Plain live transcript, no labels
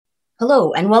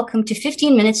Hello, and welcome to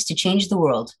 15 Minutes to Change the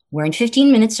World, where in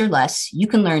 15 minutes or less, you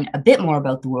can learn a bit more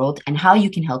about the world and how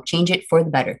you can help change it for the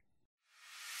better.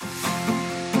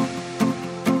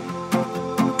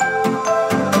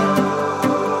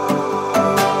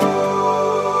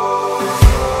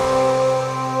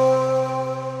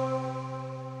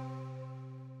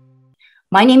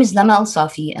 My name is Lama Al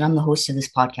Safi, and I'm the host of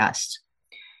this podcast.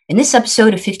 In this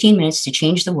episode of 15 Minutes to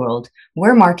Change the World,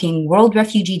 we're marking World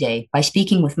Refugee Day by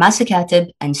speaking with Masa Katib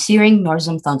and Siring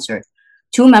Norzum Thansur,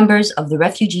 two members of the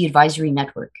Refugee Advisory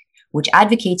Network, which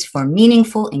advocates for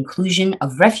meaningful inclusion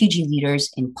of refugee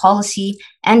leaders in policy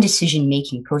and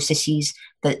decision-making processes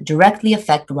that directly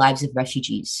affect the lives of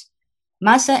refugees.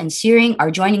 Masa and Siring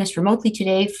are joining us remotely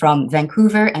today from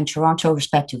Vancouver and Toronto,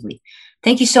 respectively.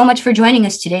 Thank you so much for joining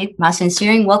us today, Masa and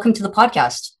Siring. Welcome to the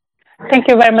podcast. Thank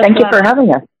you very much. Thank you for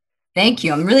having us. Thank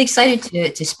you. I'm really excited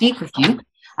to speak with you.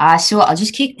 So I'll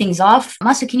just kick things off.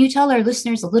 Masa, can you tell our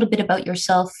listeners a little bit about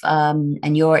yourself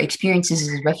and your experiences as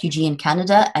a refugee in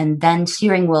Canada? And then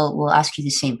Siring will ask you the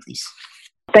same, please.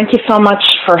 Thank you so much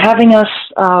for having us.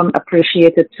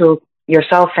 Appreciate it to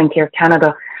yourself and Care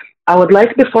Canada. I would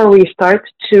like, before we start,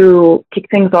 to kick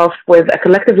things off with a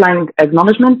collective line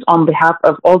acknowledgement on behalf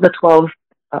of all the 12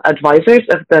 advisors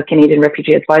of the Canadian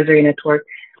Refugee Advisory Network,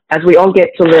 as we all get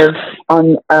to live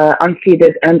on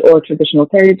unceded and or traditional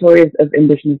territories of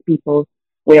Indigenous peoples.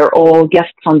 We are all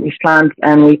guests on these lands,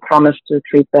 and we promise to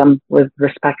treat them with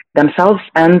respect themselves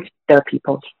and their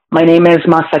peoples. My name is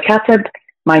Masa Katib.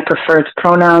 My preferred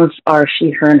pronouns are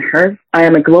she, her, and hers. I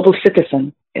am a global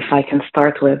citizen, if I can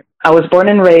start with. I was born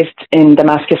and raised in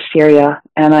Damascus, Syria,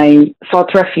 and I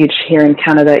sought refuge here in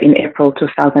Canada in April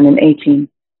 2018.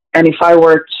 And if I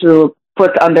were to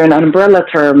put under an umbrella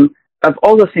term of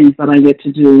all the things that I get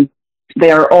to do,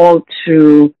 they are all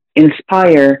to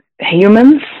inspire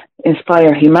humans,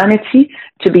 inspire humanity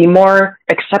to be more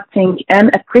accepting and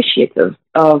appreciative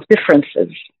of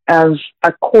differences as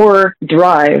a core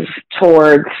drive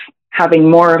towards having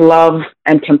more love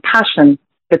and compassion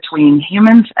between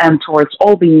humans and towards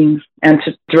all beings, and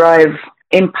to drive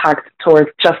impact towards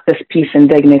justice, peace, and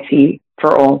dignity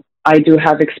for all. I do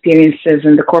have experiences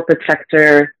in the corporate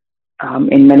sector,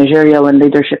 in managerial and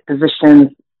leadership positions,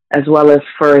 as well as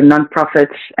for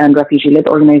nonprofits and refugee-led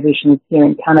organizations here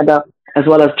in Canada, as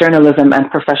well as journalism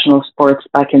and professional sports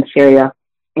back in Syria.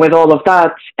 With all of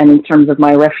that, and in terms of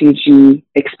my refugee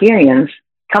experience,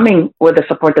 coming with the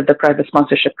support of the private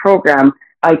sponsorship program,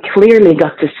 I clearly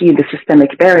got to see the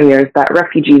systemic barriers that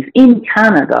refugees in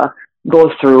Canada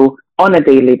go through on a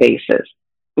daily basis.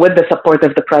 With the support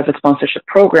of the private sponsorship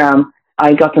program,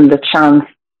 I gotten the chance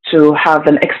to have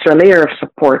an extra layer of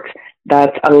support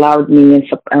that allowed me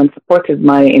and supported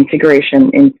my integration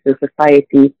into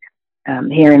society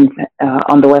here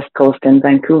on the West Coast in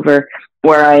Vancouver,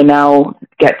 where I now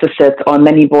get to sit on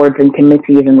many boards and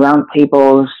committees and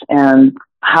roundtables and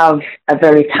have a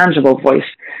very tangible voice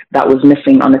that was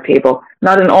missing on the table.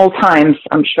 Not in all times.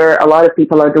 I'm sure a lot of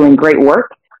people are doing great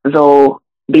work, though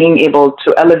being able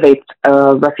to elevate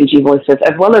refugee voices,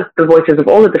 as well as the voices of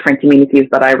all the different communities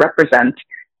that I represent,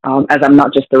 as I'm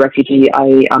not just a refugee,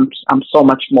 I'm so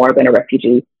much more than a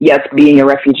refugee. Yes, being a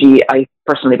refugee, I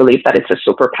personally believe that it's a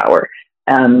superpower.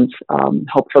 And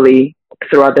hopefully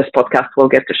throughout this podcast, we'll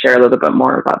get to share a little bit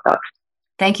more about that.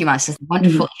 Thank you, Masa.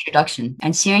 Wonderful introduction.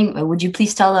 And Siring, would you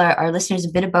please tell our listeners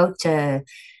a bit about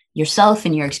yourself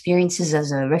and your experiences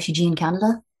as a refugee in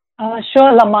Canada?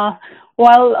 Sure, Lama.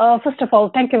 Well, first of all,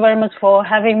 thank you very much for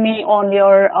having me on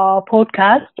your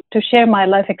podcast to share my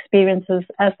life experiences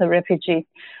as a refugee.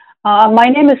 My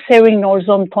name is Siring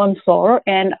Norzum Thansur,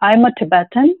 and I'm a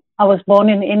Tibetan. I was born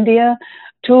in India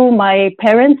to my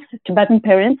parents, Tibetan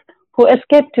parents, who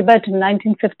escaped Tibet in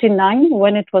 1959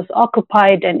 when it was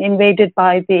occupied and invaded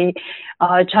by the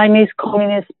Chinese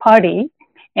Communist Party.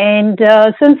 And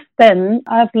since then,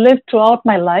 I've lived throughout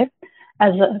my life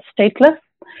as a stateless,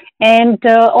 and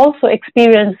also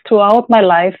experienced throughout my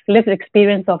life, lived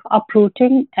experience of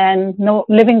uprooting and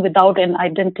living without an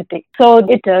identity. So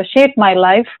it shaped my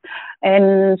life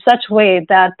in such a way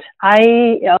that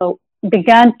I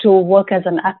began to work as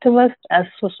an activist, as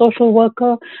a social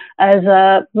worker, as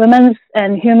a women's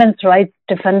and human rights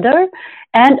defender,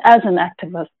 and as an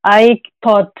activist. I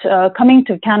thought coming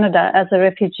to Canada as a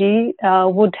refugee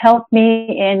would help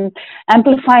me in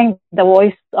amplifying the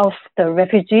voice of the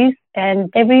refugees and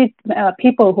every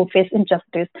people who face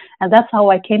injustice. And that's how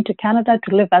I came to Canada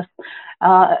to live as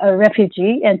a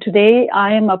refugee. And today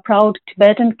I am a proud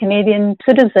Tibetan Canadian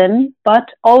citizen, but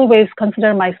always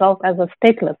consider myself as a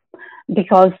stateless.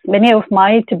 because many of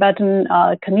my Tibetan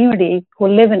community who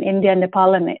live in India,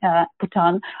 Nepal, and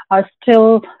Bhutan are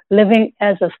still living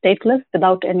as a stateless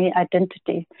without any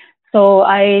identity. So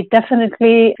I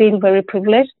definitely feel very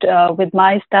privileged with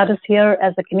my status here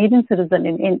as a Canadian citizen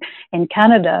in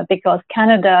Canada, because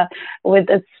Canada, with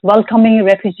its welcoming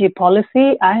refugee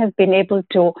policy, I have been able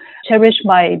to cherish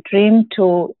my dream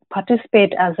to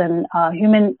participate as an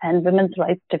human and women's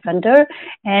rights defender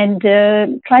and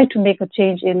try to make a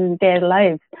change in their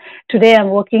lives. Today, I'm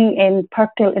working in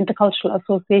Parkdale Intercultural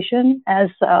Association as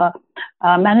a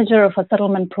manager of a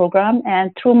settlement program.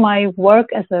 And through my work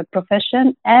as a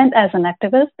profession and as an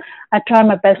activist, I try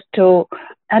my best to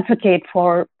advocate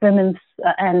for women's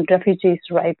and refugees'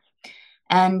 rights.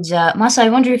 And Masa, I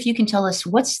wonder if you can tell us,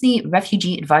 what's the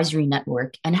Refugee Advisory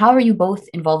Network and how are you both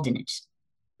involved in it?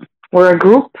 We're a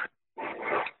group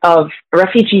of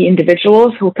refugee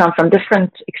individuals who come from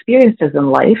different experiences in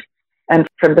life and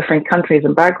from different countries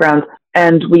and backgrounds.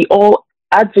 And we all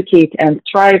advocate and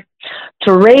strive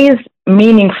to raise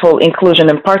meaningful inclusion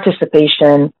and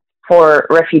participation for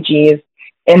refugees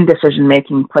in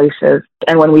decision-making places.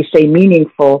 And when we say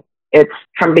meaningful, it's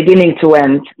from beginning to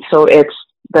end. So it's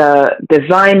the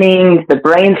designing, the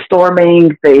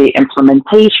brainstorming, the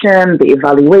implementation, the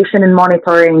evaluation and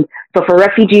monitoring. So for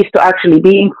refugees to actually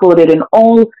be included in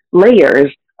all layers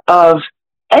of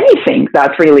anything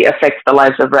that really affects the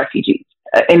lives of refugees.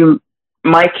 In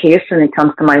my case, when it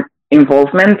comes to my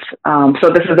involvement, so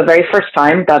this is the very first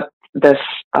time that this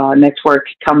network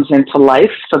comes into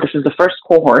life. So this is the first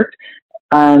cohort.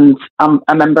 And I'm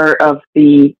a member of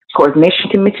the coordination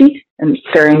committee, and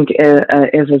Sering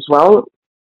is as well,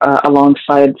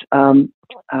 alongside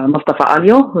Mustafa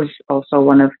Alio, who's also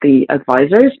one of the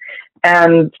advisors.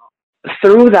 And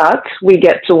through that, we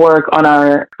get to work on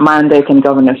our mandate and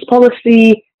governance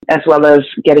policy, as well as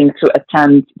getting to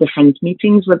attend different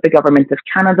meetings with the Government of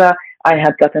Canada. I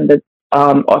had gotten the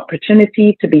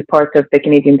opportunity to be part of the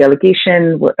Canadian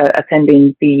delegation,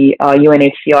 attending the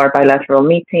UNHCR bilateral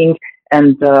meeting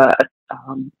and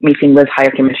meeting with High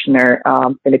Commissioner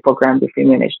Filippo Grandi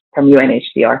from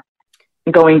UNHCR.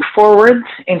 Going forward,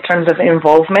 in terms of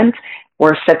involvement,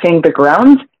 we're setting the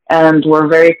ground and we're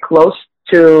very close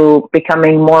to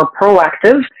becoming more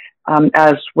proactive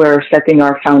as we're setting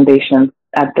our foundation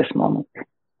at this moment.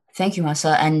 Thank you,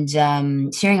 Masa. And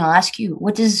Sering, I'll ask you,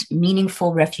 what does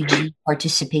meaningful refugee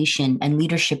participation and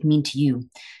leadership mean to you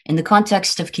in the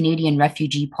context of Canadian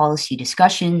refugee policy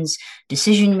discussions,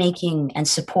 decision-making, and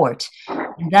support?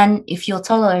 And then, if you'll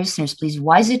tell our listeners, please,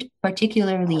 why is it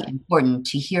particularly important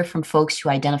to hear from folks who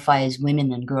identify as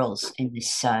women and girls in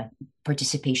this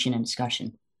participation and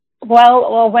discussion?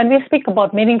 Well, when we speak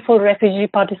about meaningful refugee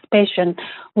participation,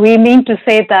 we mean to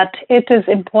say that it is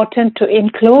important to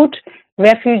include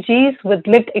refugees with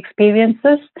lived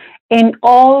experiences in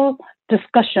all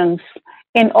discussions,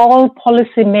 in all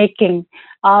policy making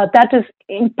that is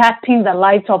impacting the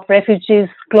lives of refugees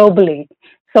globally.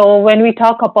 So when we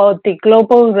talk about the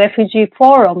Global Refugee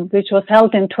Forum, which was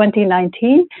held in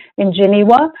 2019 in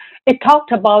Geneva, it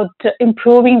talked about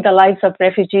improving the lives of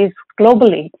refugees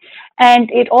globally. And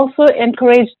it also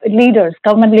encouraged leaders,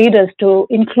 government leaders, to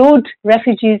include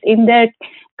refugees in their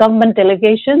government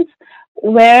delegations,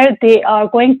 where they are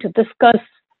going to discuss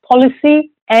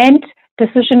policy and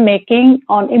decision-making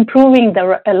on improving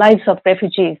the lives of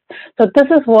refugees. So this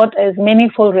is what is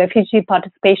meaningful refugee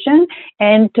participation,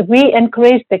 and we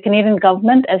encourage the Canadian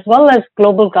government as well as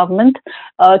global government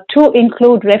to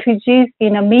include refugees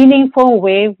in a meaningful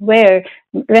way, where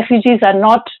refugees are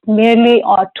not merely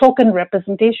a token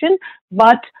representation,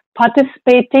 but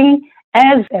participating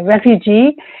as a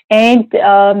refugee and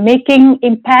making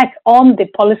impact on the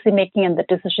policy making and the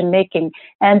decision making.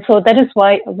 And so that is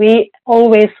why we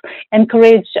always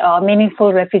encourage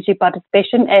meaningful refugee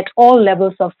participation at all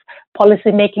levels of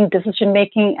policy making, decision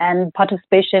making, and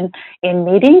participation in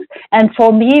meetings. And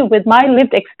for me, with my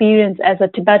lived experience as a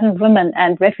Tibetan woman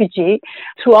and refugee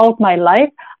throughout my life,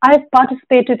 I've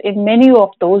participated in many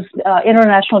of those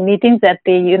international meetings at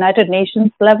the United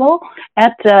Nations level,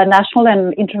 at national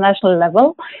and international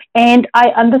level. And I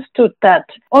understood that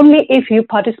only if you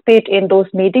participate in those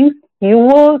meetings, you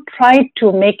will try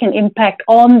to make an impact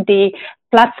on the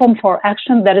platform for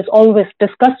action that is always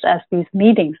discussed at these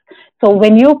meetings. So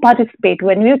when you participate,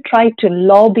 when you try to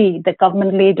lobby the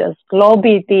government leaders,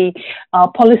 lobby the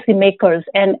policymakers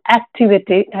and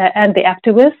the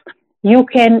activists, you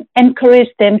can encourage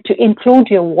them to include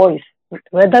your voice,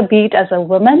 whether be it as a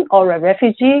woman or a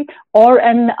refugee or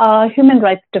a human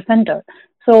rights defender.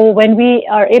 So when we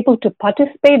are able to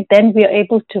participate, then we are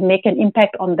able to make an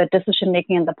impact on the decision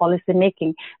making and the policy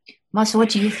making. Masa, what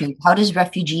do you think? How does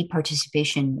refugee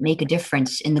participation make a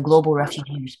difference in the global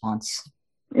refugee response?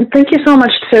 Thank you so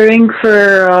much, Tsering,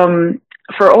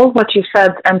 for all what you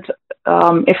said. And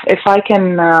if I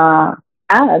can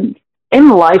add, in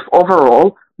life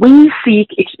overall, we seek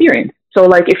experience. So,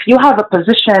 like, if you have a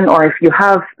position or if you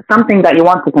have something that you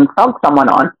want to consult someone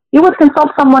on, you would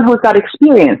consult someone who's got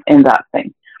experience in that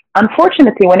thing.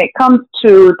 Unfortunately, when it comes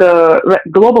to the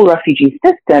global refugee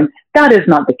system, that is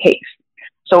not the case.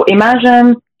 So,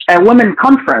 imagine a women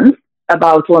conference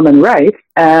about women's rights,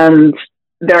 and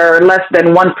there are less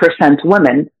than 1%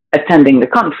 women attending the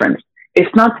conference.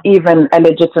 It's not even a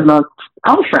legitimate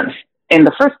conference in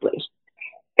the first place.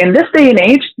 In this day and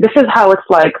age, this is how it's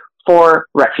like for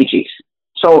refugees.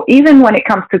 So even when it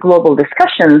comes to global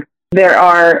discussions, there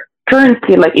are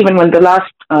currently, like even when the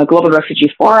last Global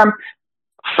Refugee Forum,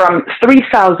 from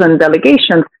 3,000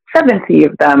 delegations, 70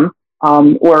 of them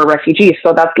were refugees.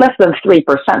 So that's less than 3%.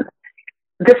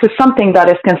 This is something that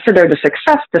is considered a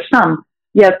success to some,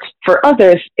 yet for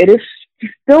others, it is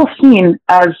still seen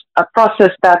as a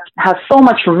process that has so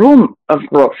much room of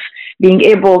growth, being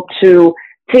able to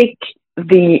take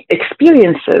the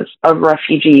experiences of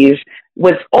refugees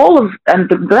with all of, and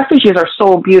the refugees are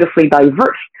so beautifully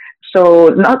diverse. So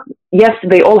not, yes,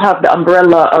 they all have the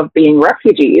umbrella of being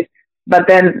refugees, but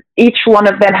then each one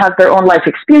of them has their own life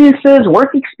experiences,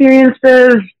 work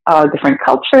experiences, different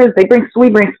cultures. We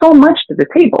bring so much to the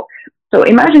table. So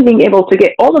imagine being able to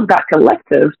get all of that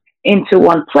collective into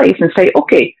one place and say,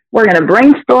 okay, we're going to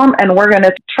brainstorm and we're going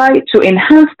to try to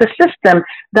enhance the system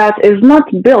that is not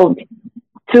built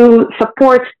to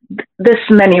support this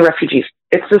many refugees.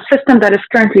 It's a system that is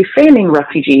currently failing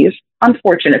refugees,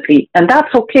 unfortunately, and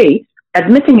that's okay.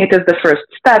 Admitting it is the first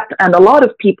step, and a lot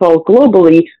of people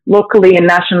globally, locally, and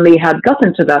nationally have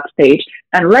gotten to that stage.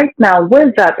 And right now,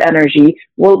 with that energy,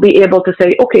 we'll be able to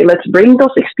say, okay, let's bring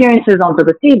those experiences onto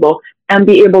the table and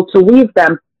be able to weave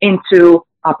them into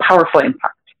a powerful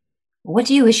impact. What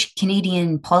do you wish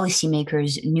Canadian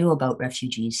policymakers knew about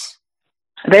refugees?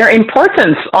 Their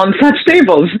importance on such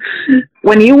tables.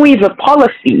 When you weave a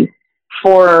policy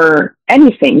for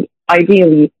anything,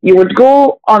 ideally, you would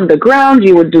go on the ground,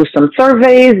 you would do some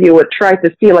surveys, you would try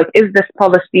to see, like, is this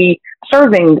policy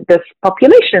serving this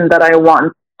population that I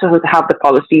want to have the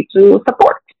policy to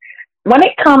support? When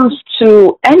it comes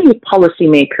to any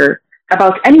policymaker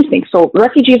about anything, so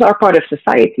refugees are part of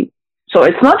society. So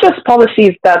it's not just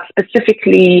policies that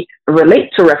specifically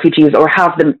relate to refugees or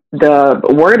have the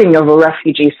wording of a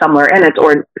refugee somewhere in it,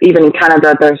 or even in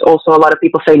Canada, there's also a lot of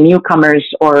people say newcomers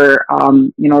or,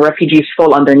 refugees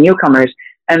fall under newcomers.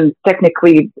 And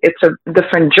technically, it's a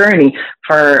different journey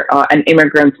for an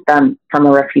immigrant than from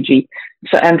a refugee.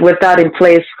 So, and with that in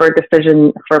place for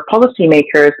decision for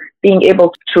policymakers, being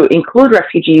able to include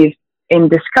refugees in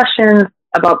discussions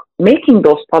about making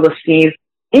those policies,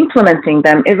 implementing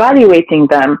them, evaluating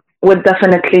them, would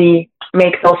definitely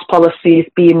make those policies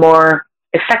be more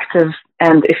effective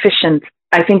and efficient.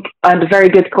 I think a very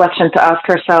good question to ask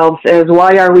ourselves is,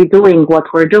 why are we doing what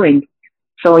we're doing?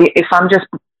 So if I'm just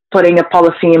putting a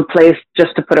policy in place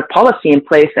just to put a policy in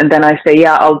place, and then I say,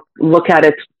 yeah, I'll look at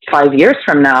it 5 years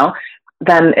from now,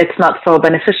 then it's not so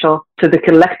beneficial to the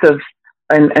collective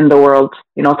in the world.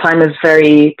 Time is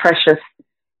very precious.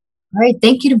 All right,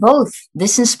 thank you to both.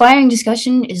 This inspiring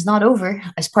discussion is not over.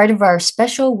 As part of our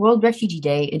special World Refugee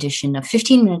Day edition of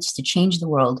 15 Minutes to Change the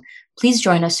World, please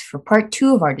join us for part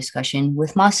 2 of our discussion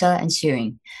with Masa and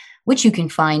Tsering, which you can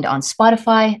find on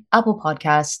Spotify, Apple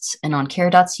Podcasts, and on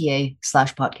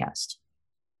care.ca/podcast.